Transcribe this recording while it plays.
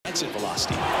exit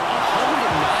velocity.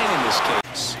 109 in this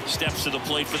case. Steps to the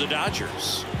plate for the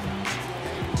Dodgers.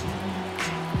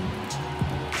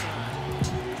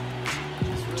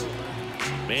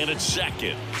 Man at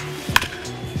second.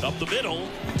 Up the middle.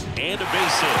 And a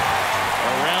base hit.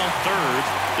 Around third.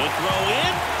 The throw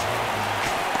in.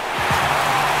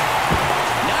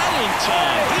 Not in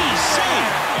time. He's safe.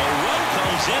 A run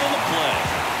comes in on the play.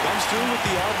 Comes through with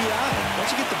the RBI. Once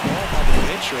you get the ball by the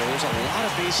pitcher, there's a lot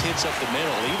of base hits up the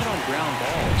middle, even on ground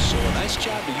balls. So a nice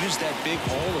job to use that big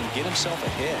hole and get himself a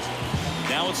hit.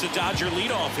 Now it's the Dodger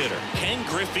leadoff hitter, Ken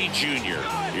Griffey Jr.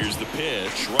 Here's the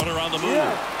pitch. Runner on the move.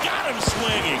 Got him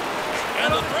swinging.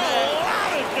 And the throw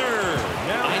out of third.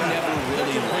 I never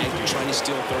really liked trying to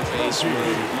steal third base when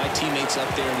my teammate's up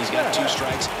there and he's got 2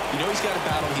 strikes. You know he's got to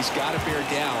battle, he's got to bear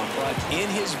down, but in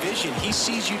his vision, he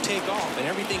sees you take off, and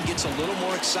everything gets a little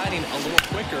more exciting, a little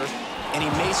quicker, and he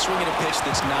may swing at a pitch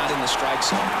that's not in the strike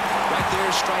zone. Right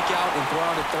there, strike out and throw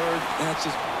out a third. That's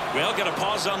just... Well, got to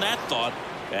pause on that thought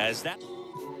as that.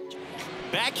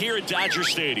 Back here at Dodger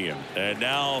Stadium, and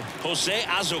now Jose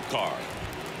Azocar.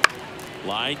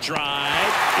 Line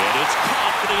drive, and it's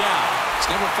caught for the out. It's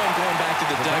never fun going back to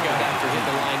the dugout after hitting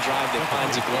the line drive that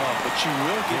finds a glove, but you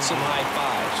will get some high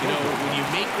fives. You know, when you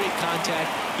make great contact,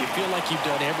 you feel like you've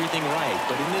done everything right.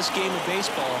 But in this game of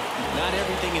baseball, not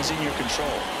everything is in your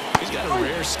control. He's got a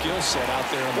rare skill set out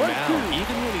there on the mound.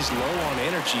 Even when he's low on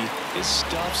energy, his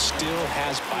stuff still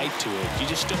has bite to it. You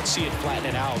just don't see it flatten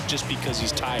it out just because he's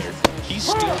tired. He's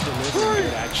still delivering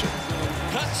good action.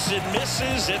 Cuts and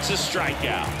misses. It's a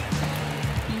strikeout.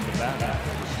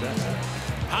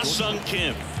 Ha-Sung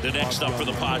Kim, the next up for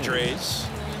the Padres.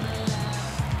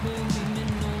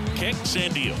 Kicks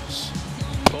and deals.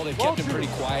 Well, they've kept him pretty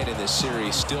quiet in this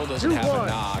series. Still doesn't have a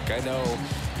knock. I know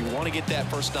you want to get that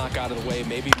first knock out of the way.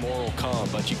 Maybe more will come,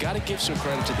 but you got to give some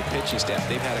credit to the pitching staff.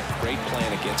 They've had a great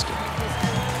plan against him.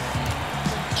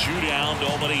 2 down,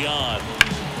 nobody on.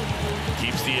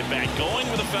 Keeps the at-bat going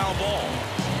with a foul ball.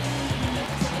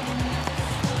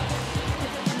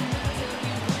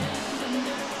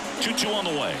 Two on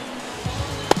the way.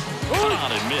 Cut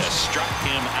out and miss. Struck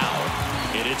him out.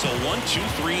 And it's a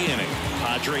 1-2-3 inning.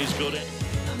 Padres go to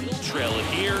trail it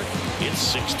here.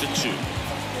 It's 6-2.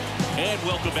 And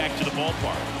welcome back to the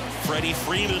ballpark. Freddie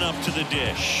Freeman up to the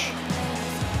dish.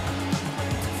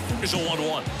 Here's a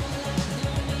 1-1.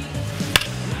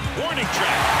 Warning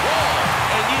track. Ball.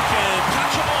 And you can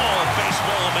touch a ball.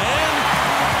 Baseball, man.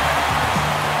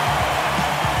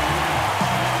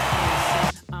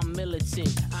 I'm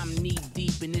militant. I'm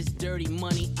knee-deep in this dirty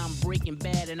money. I'm Breaking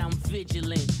Bad and I'm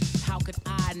vigilant. How could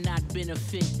I not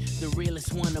benefit? The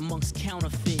realest one amongst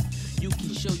counterfeit. You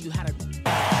can show you how to...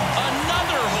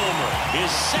 Another homer. His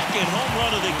second home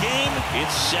run of the game.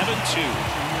 It's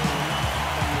 7-2.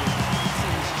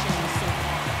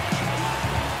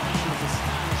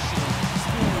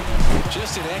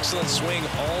 Just an excellent swing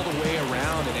all the way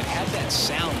around, and it had that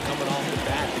sound coming off the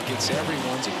bat that gets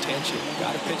everyone's attention.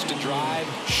 Got a pitch to drive,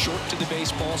 short to the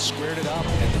baseball, squared it up,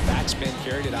 and the backspin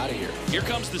carried it out of here. Here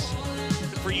comes this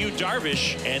for you,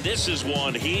 Darvish, and this is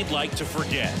one he'd like to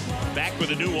forget. Back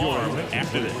with a new arm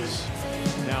after this.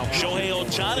 Now Shohei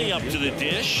Ohtani up to the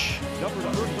dish. Number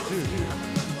 32,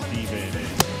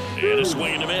 Steven. And a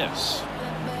swing and a miss.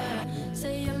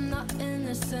 Say I'm not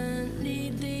innocent, knee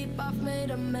deep, I've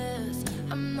made a mess.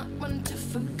 I'm not one to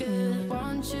forget.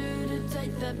 Want you to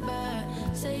take that back.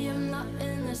 Say I'm not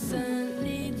innocent,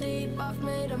 knee deep, I've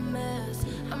made a mess.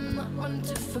 I'm not one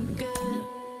to forget.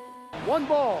 1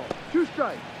 ball, 2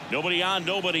 strikes. Nobody on,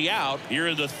 nobody out. Here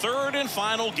in the third and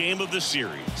final game of the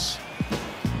series.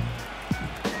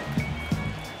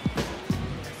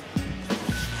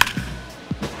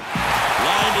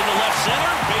 Lined into left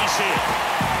center, base hit.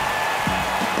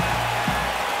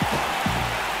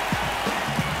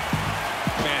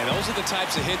 Those are the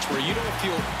types of hits where you don't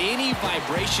feel any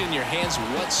vibration in your hands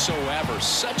whatsoever.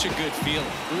 Such a good feeling.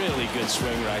 Really good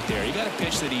swing right there. He got a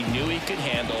pitch that he knew he could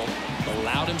handle,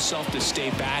 allowed himself to stay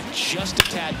back just a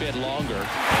tad bit longer,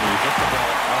 and he hit the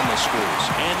ball on the screws.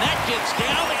 And that gets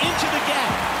down into the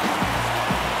gap.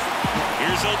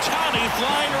 Here's Ohtani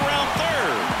flying around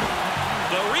third.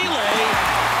 The relay.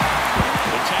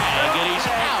 The tag, and he's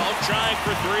out trying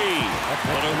for 3.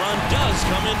 But a run does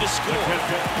come in to score.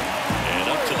 And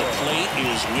up to the plate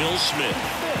is Will Smith.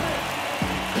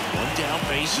 1 down,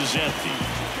 base is empty.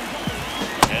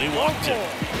 And he walked it.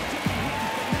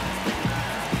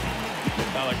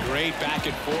 Well, a great back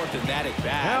and forth in that at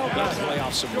bat. Got to play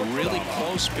off some really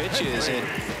close pitches, and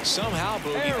somehow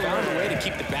Boogie found a way to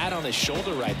keep the bat on his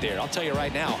shoulder right there. I'll tell you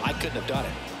right now, I couldn't have done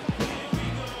it.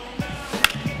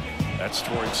 That's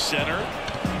towards center.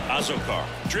 Azokar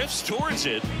drifts towards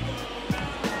it.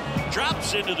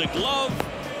 Drops into the glove.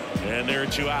 And there are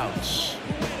 2 outs.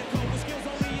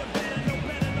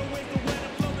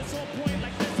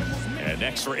 And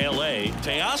next for LA,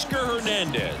 Teoscar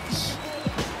Hernandez.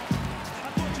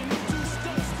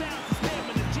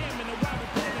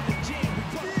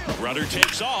 Runner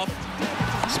takes off.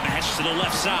 Smash to the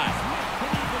left side.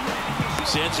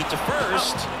 Sends it to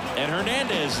first. And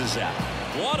Hernandez is out.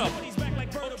 What a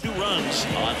 2 runs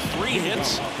on 3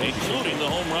 hits, including the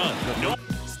home run. No.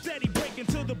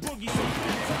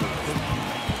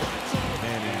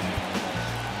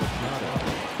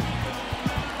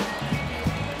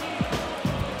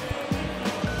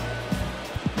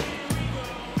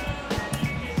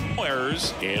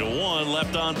 Errors and 1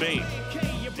 left on base.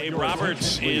 Dave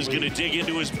Roberts is going to dig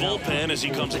into his bullpen as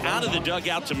he comes out of the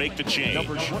dugout to make the change.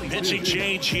 Pitching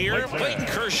change here, Clayton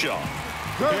Kershaw.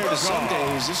 Compared to some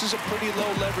days, this is a pretty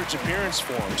low leverage appearance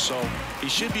for him, so he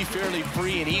should be fairly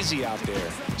free and easy out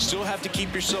there. Still have to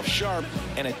keep yourself sharp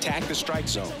and attack the strike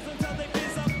zone.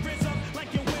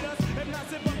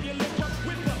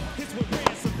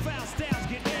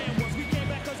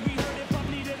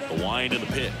 The wind of the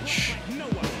pitch.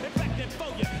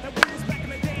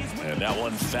 And that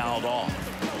one fouled off.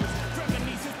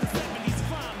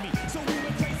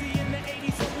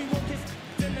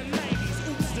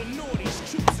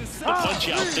 A punch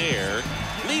out there.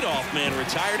 Leadoff man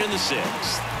retired in the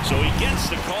 6th. So he gets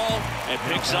the call and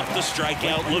picks up the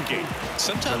strikeout looking.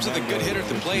 Sometimes with a good hitter at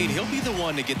the plate, he'll be the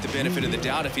one to get the benefit of the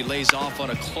doubt if he lays off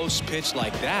on a close pitch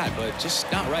like that, but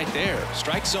just not right there.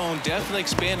 Strike zone definitely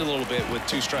expanded a little bit with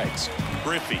 2 strikes.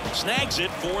 Griffey snags it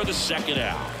for the 2nd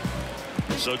out.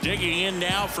 So digging in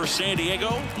now for San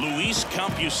Diego, Luis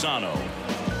Campusano.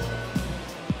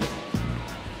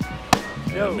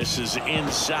 And misses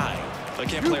inside. I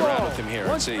can't play around with him here.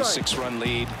 It's a 6-run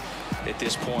lead at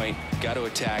this point. Got to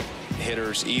attack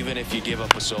hitters even if you give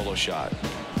up a solo shot.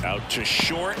 Out to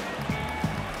short.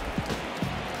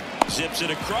 Zips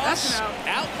it across.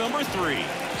 Out number 3.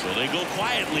 So they go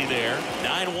quietly there.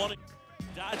 9-1.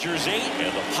 Dodgers 8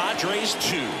 and the Padres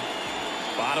 2.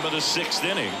 Bottom of the 6th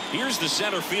inning. Here's the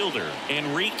center fielder,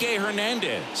 Enrique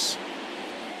Hernandez.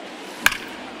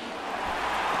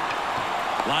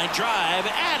 Line drive,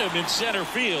 Adam in center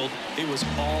field. He was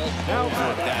all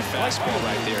over that fastball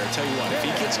right there. I tell you what, if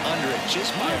he gets under it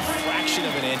just by a fraction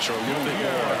of an inch or a little bit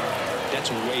more,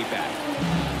 that's way back.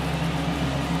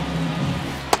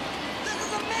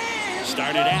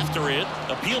 Started after it,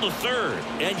 appeal to 3rd,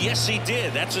 and yes, he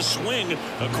did. That's a swing,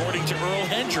 according to Earl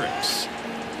Hendricks.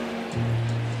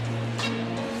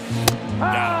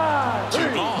 Now, 2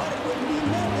 gone.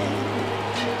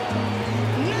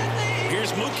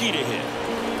 Here's Mookie to hit.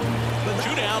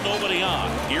 2 down, nobody on.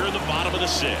 Here in the bottom of the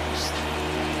 6th.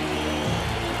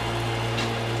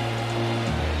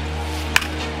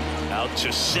 Out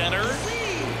to center.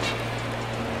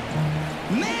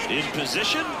 In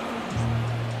position.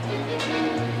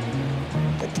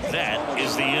 That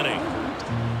is the inning.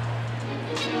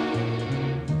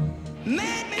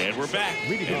 And we're back.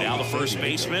 And now the first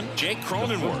baseman, Jake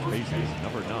Cronenworth.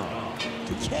 Number 9.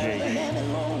 Jake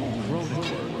Cronenworth.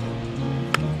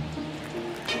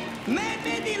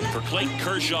 For Clayton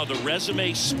Kershaw, the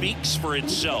resume speaks for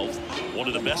itself. One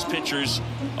of the best pitchers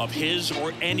of his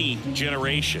or any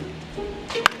generation.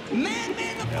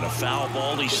 And a foul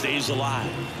ball, he stays alive.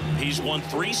 He's won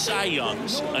 3 Cy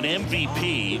Youngs, an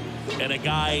MVP, and a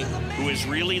guy who has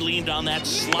really leaned on that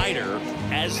slider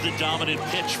as the dominant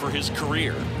pitch for his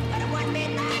career.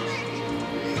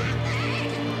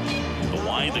 The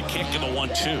wind, the kick, and the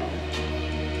 1-2.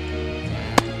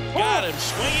 Got him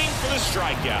swinging for the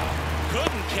strikeout.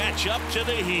 Couldn't catch up to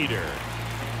the heater.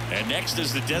 And next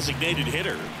is the designated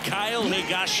hitter, Kyle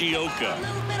Higashioka.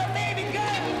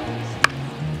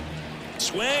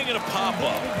 Swing and a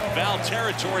pop-up. Foul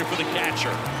territory for the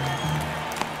catcher.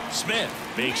 Smith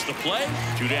makes the play.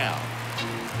 2 down.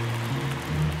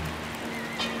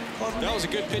 That was a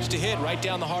good pitch to hit right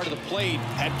down the heart of the plate.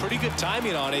 Had pretty good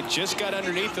timing on it. Just got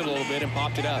underneath it a little bit and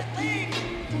popped it up.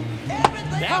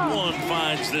 That one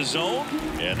finds the zone,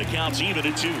 and the count's even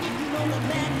at 2.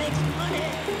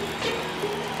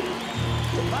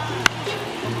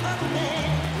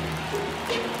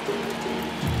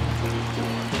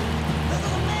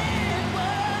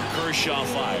 Kershaw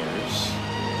fires.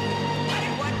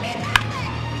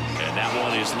 And that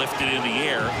one is lifted in the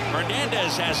air.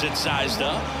 Hernandez has it sized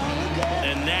up.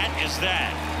 And that is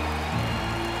that.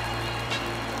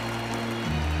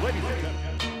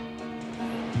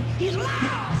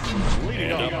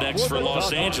 And up next for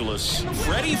Los Angeles,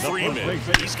 Freddie Freeman.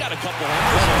 He's got a couple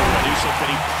homers already, so can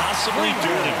he possibly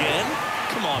do it again?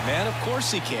 Come on, man. Of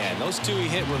course he can. Those two he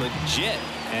hit were legit,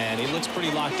 and he looks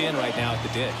pretty locked in right now at the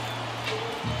dish.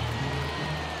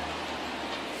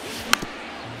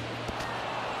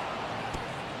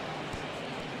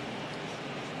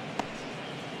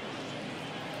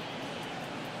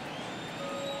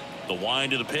 The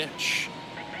wind of the pitch.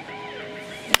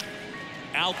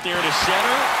 Out there to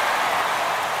center.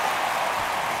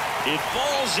 It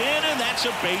falls in, and that's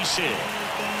a base hit.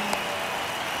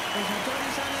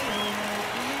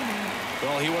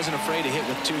 Well, he wasn't afraid to hit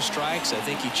with 2 strikes. I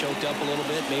think he choked up a little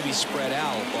bit, maybe spread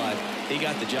out, but he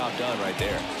got the job done right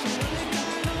there.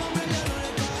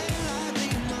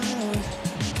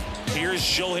 Here's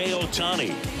Shohei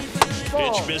Ohtani.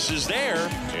 Pitch misses there,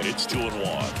 and it's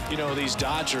 2-1. You know, these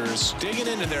Dodgers, digging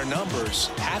into their numbers,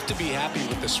 have to be happy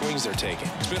with the swings they're taking.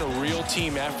 It's been a real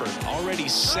team effort. Already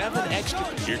 7 extra.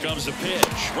 Here comes the pitch.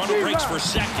 Runner breaks for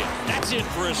second. That's in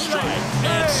for a strike.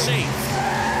 And safe.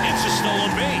 It's a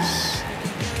stolen base.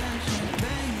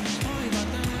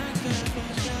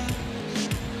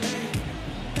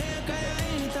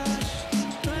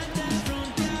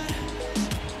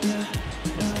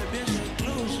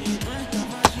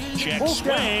 Check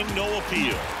swing, no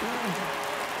appeal.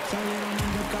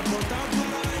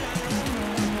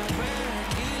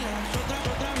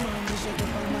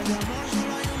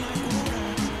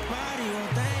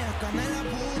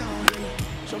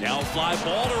 Now fly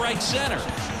ball to right center.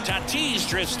 Tatis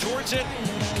drifts towards it.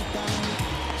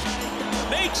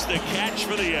 Makes the catch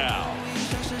for the out.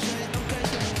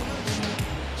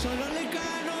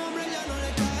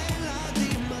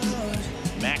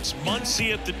 Max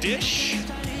Muncy at the dish.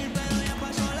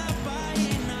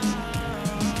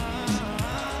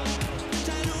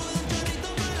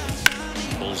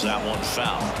 Pulls that one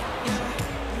foul.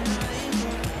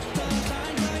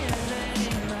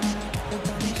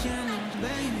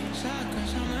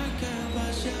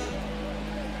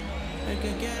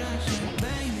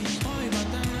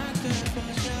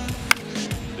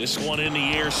 This one in the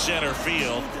air, center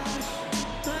field.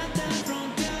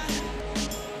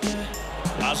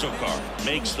 Azokar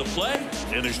makes the play,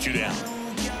 and there's 2 down.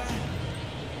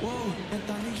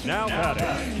 Now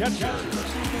batting, catcher.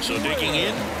 So digging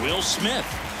in, Will Smith.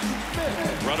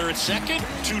 Runner at second,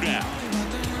 2 down.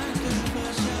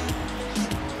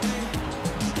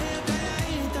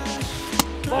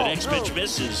 The next pitch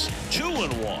misses,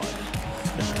 2-1.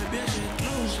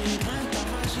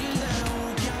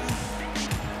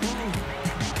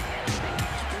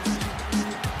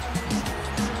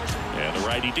 And the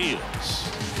righty deals.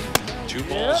 2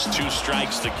 balls, 2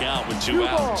 strikes to count with 2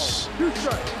 outs. 2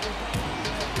 strikes.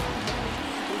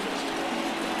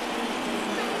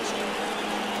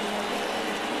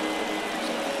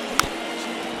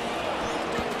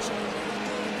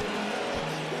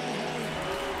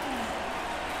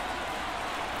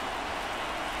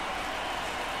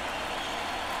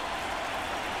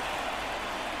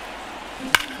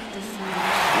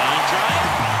 Line drive,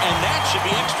 and that should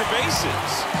be extra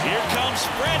bases. Here comes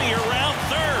Freddie around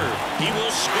third. He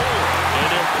will score, and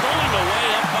they're pulling away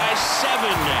up by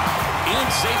 7 now. In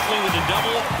safely with a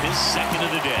double, his second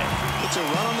of the day. It's a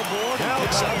run on the board and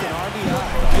picks up an RBI.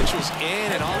 The pitch was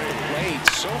in and off the plate.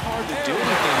 So hard to do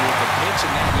anything with the pitch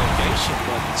in that location,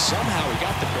 but somehow he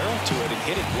got the barrel to it and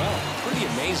hit it well. Pretty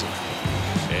amazing.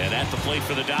 And at the plate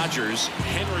for the Dodgers,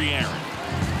 Henry Aaron.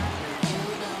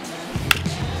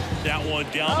 That one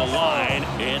down the line,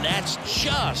 and that's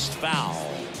just foul.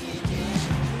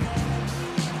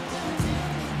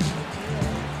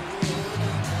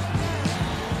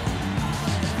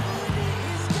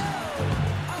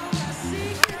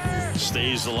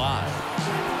 Stays alive.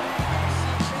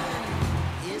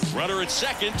 Runner at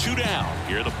second, 2 down.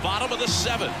 Here at the bottom of the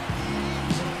 7th.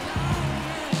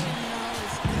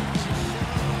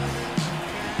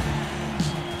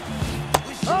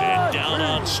 And down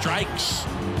on strikes.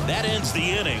 That ends the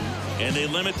inning, and they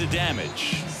limit the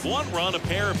damage. 1 run, a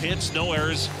pair of hits, no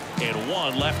errors, and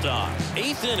 1 left on.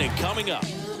 8th inning coming up.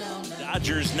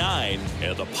 Dodgers 9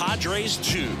 and the Padres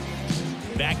 2.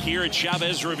 Back here at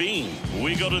Chavez Ravine,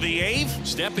 we go to the 8th.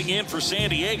 Stepping in for San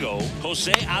Diego,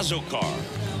 Jose Azokar.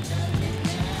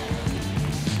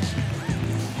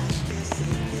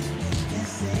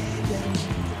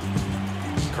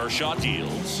 Kershaw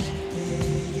deals.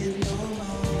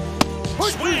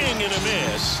 Swing and a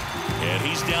miss, and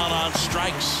he's down on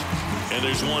strikes, and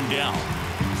there's 1 down.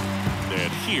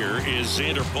 And here is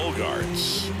Xander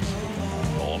Bogaerts.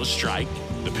 Ball to strike,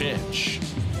 the pitch.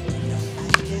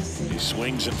 He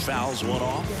swings and fouls one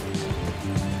off.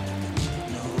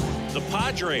 The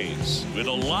Padres with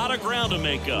a lot of ground to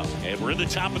make up, and we're in the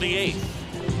top of the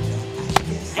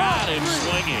 8th. Got him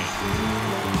swinging.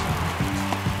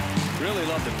 really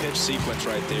love the pitch sequence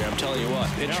right there. I'm telling you what,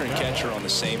 pitcher and catcher are on the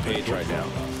same page right now.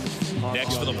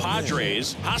 Next for the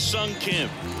Padres, Ha-Sung Kim.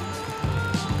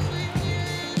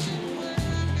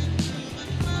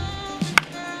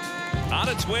 On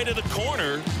its way to the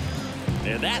corner,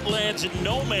 and that lands in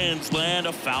no man's land,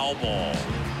 a foul ball.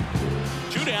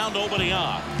 2 down, nobody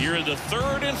on. Here in the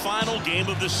 3rd and final game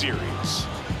of the series.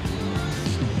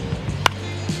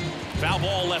 Foul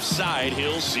ball left side,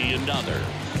 he'll see another.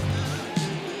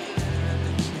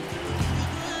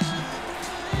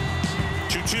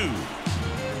 2-2.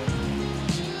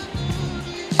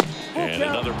 And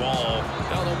another ball.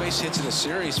 Now, no base hits in the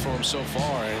series for him so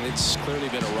far, and it's clearly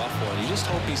been a rough one. You just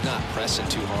hope he's not pressing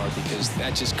too hard, because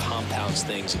that just compounds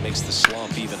things. It makes the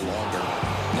slump even longer.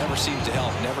 Never seems to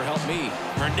help. Never helped me.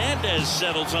 Hernandez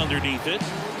settles underneath it.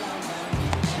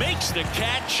 Makes the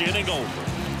catch, inning over.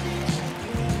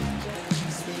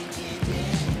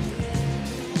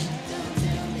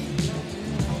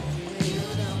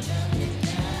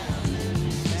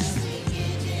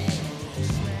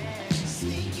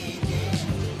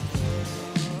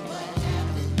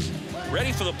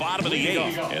 Ready for the bottom of the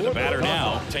 8th, and the batter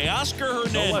now, Teoscar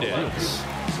Hernandez.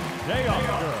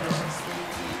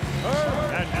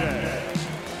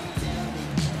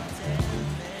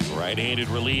 Right-handed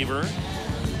reliever.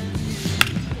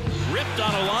 Ripped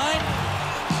on a line.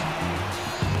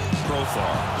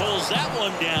 Profar pulls that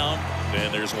one down,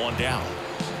 and there's one down.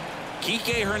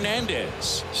 Kike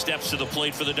Hernandez steps to the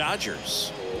plate for the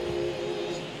Dodgers.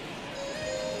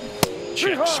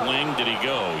 Check swing. Did he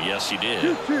go? Yes, he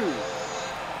did. 2-2.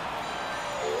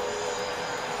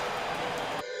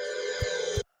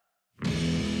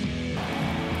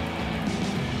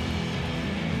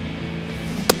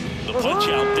 The punch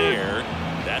out there.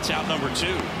 That's out number 2.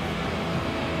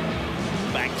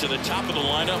 Back to the top of the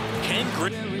lineup, Ken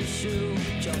Griffey.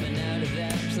 Jumping out of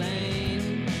that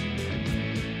plane.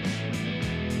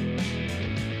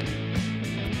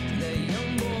 The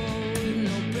young boy with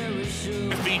no parachute.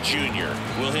 Griffey Jr.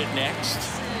 will hit next.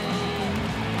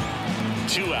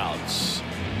 2 outs.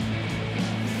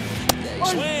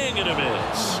 Swing and a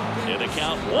miss. And the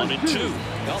count 1-2.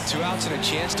 Well, 2 outs and a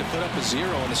chance to put up a 0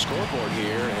 on the scoreboard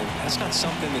here, and that's not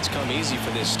something that's come easy for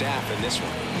this staff in this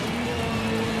one.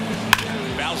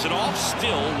 Bounce it off,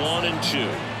 still 1-2.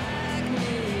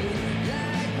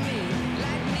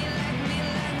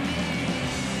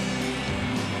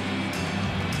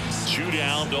 Two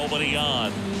down, nobody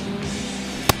on.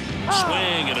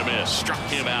 Swing and a miss, struck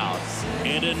him out.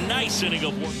 And a nice inning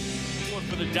of work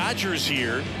for the Dodgers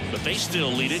here, but they still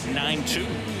lead it 9-2.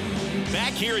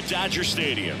 Back here at Dodger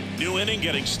Stadium, new inning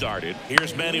getting started.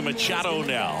 Here's Manny Machado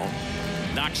now.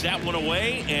 Knocks that one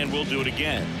away, and we'll do it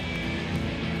again.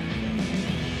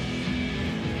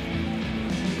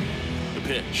 The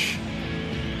pitch.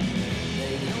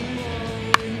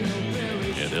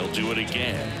 And they'll do it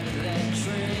again.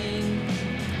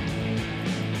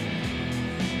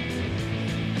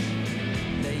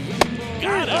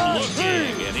 Got him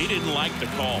looking, and he didn't like the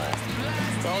call.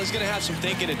 Well, he's going to have some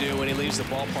thinking to do when he leaves the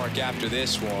ballpark after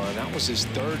this one. That was his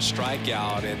 3rd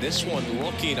strikeout, and this one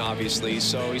looking, obviously,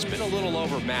 so he's been a little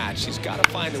overmatched. He's got to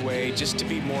find a way just to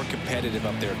be more competitive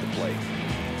up there at the plate.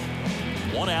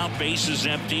 1 out, bases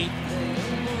empty.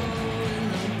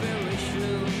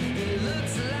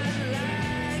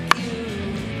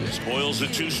 Spoils the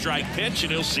 2-strike pitch,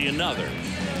 and he'll see another.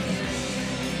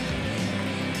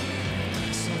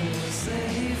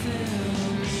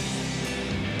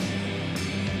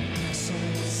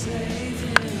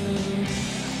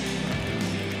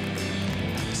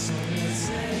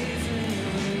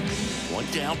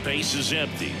 Down, bases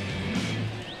empty.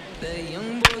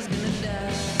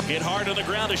 Hit hard on the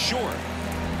ground to short.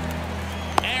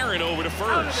 Aaron over to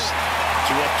first.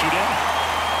 2 up, 2 down.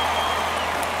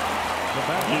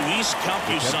 Luis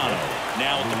Campusano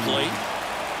now at the plate.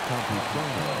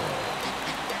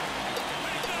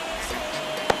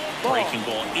 Breaking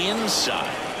ball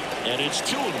inside, and it's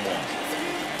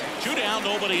 2-1. 2 down,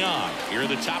 nobody on. Here at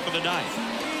the top of the 9th.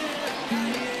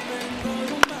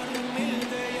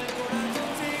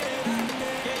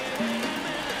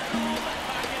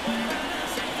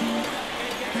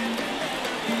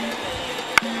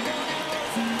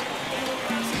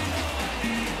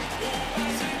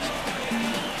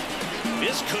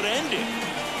 This could end it.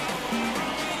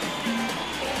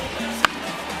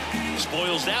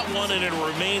 Spoils that one, and it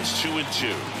remains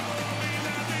 2-2.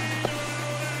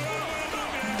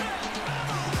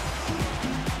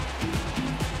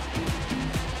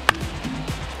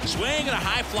 Swing and a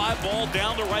high fly ball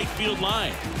down the right field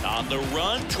line. On the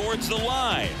run towards the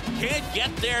line. Can't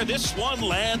get there. This one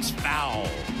lands foul.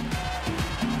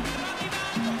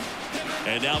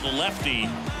 And now the lefty.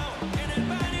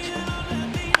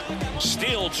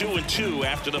 Still 2-2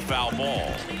 after the foul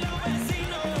ball.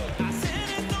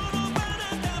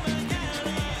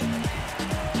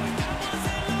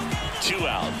 Two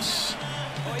outs.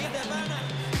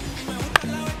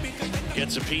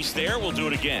 Gets a piece there. We'll do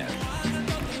it again.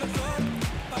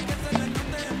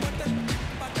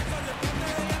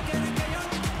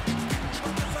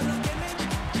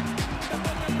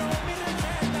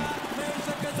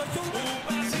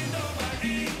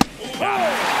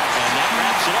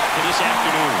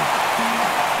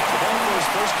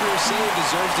 First career save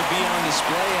deserves to be on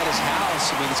display at his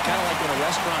house. I mean, it's kind of like when a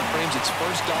restaurant frames its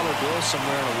first dollar bill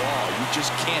somewhere on a wall. You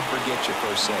just can't forget your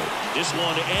first save. This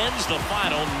one ends the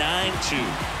final 9-2.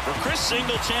 For Chris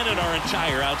Singleton and our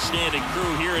entire outstanding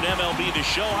crew here at MLB The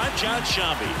Show, I'm John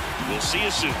Shambi. We'll see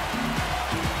you soon.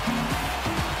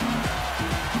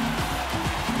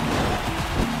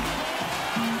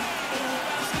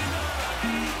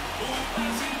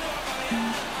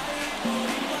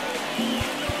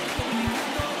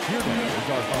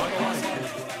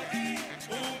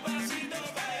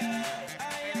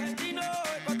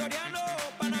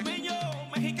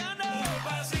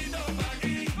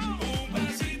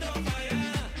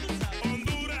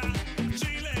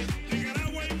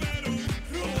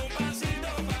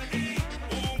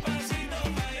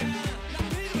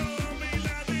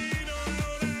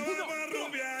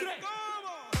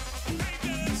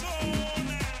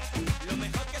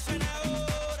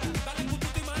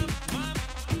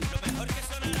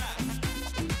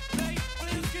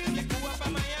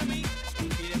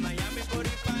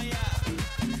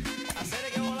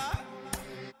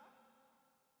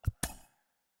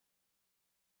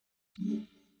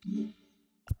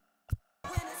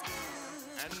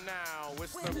 And now,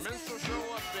 it's the Minstrel Show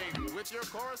update with your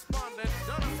correspondent,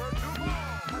 Jennifer Duval.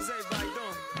 How's everybody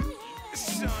doing? This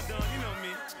is Sean Dunn, you know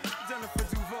me, Jennifer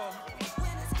Duval.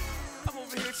 I'm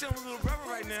over here chilling with little brother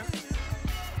right now,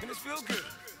 and it feels good.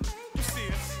 You see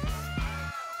us.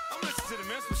 I'm listening to the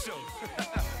Minstrel Show.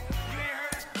 You ain't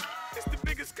heard it? It's the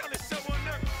biggest color show on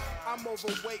earth. I'm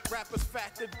overweight, rappers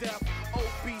fat to death.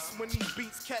 Obese when these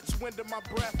beats catch wind of my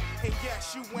breath. And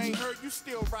yes, you ain't heard, you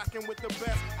still rocking with the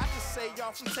best. I just say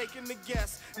y'all from taking the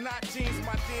guess. Not jeans,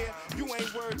 my dear. You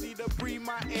ain't worthy to breathe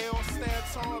my air or stand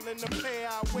tall in the pair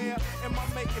I wear. Am I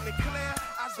making it clear?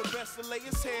 I's the best to lay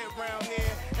his head round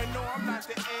here. And no, I'm not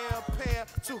the heir pair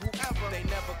to whoever. They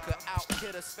never could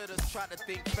out-hit us. Fitters try to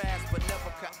think fast, but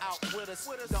never could outwit us.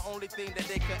 The only thing that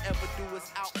they could ever do is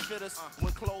outfit us.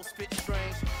 When clothes fit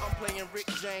strange, I'm playing Rick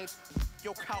James.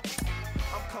 Yo, couch,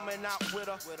 I'm coming out with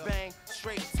a bang.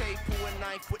 Straight tape, pull a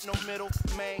knife with no middle,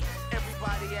 man.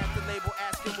 Everybody at the label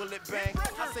asking, will it bang?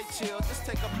 I say chill, just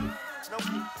take a no.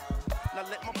 Now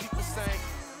let my people sing.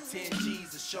 10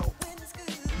 G's a show.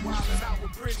 Wildin' out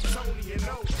with Pretty Tony and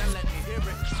O. Now let me hear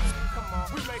it. Come on,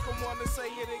 we make them wanna say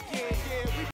it again.